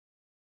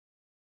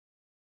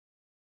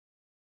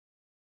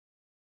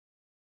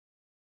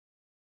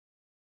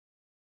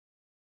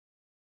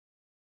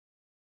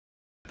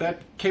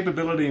that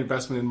capability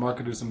investment in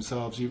marketers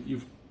themselves,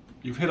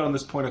 you've hit on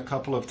this point a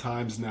couple of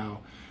times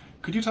now.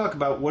 Could you talk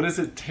about what does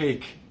it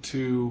take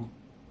to,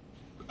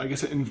 I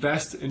guess,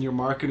 invest in your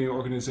marketing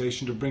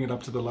organization to bring it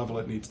up to the level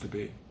it needs to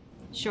be?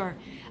 Sure.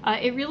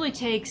 It really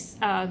takes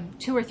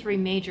two or three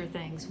major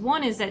things.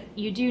 One is that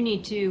you do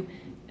need to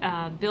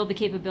build the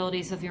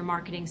capabilities of your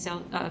marketing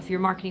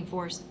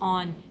force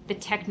on the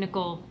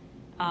technical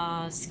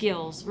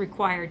skills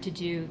required to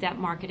do that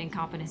marketing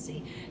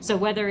competency. So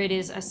whether it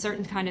is a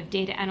certain kind of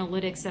data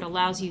analytics that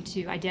allows you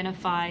to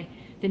identify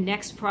the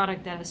next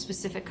product that a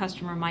specific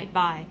customer might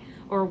buy,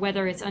 or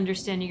whether it's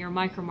understanding your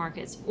micro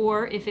markets,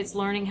 or if it's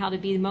learning how to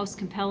be the most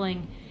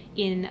compelling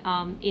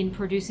in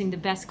producing the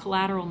best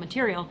collateral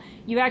material,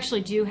 you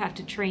actually do have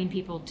to train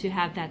people to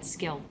have that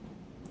skill.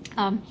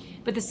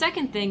 But the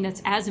second thing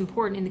that's as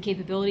important in the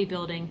capability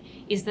building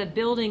is the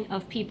building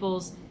of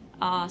people's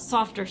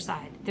softer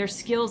side, their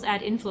skills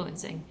at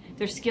influencing,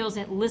 their skills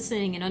at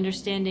listening and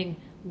understanding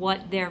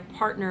what their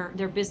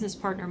business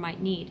partner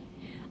might need.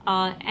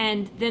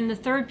 And then the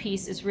third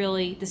piece is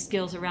really the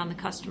skills around the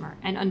customer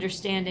and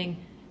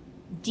understanding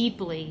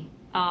deeply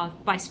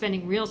by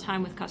spending real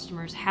time with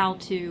customers how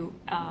to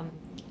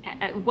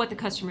what the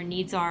customer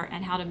needs are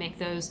and how to make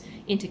those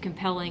into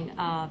compelling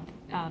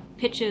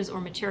pitches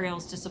or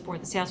materials to support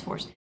the sales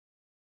force.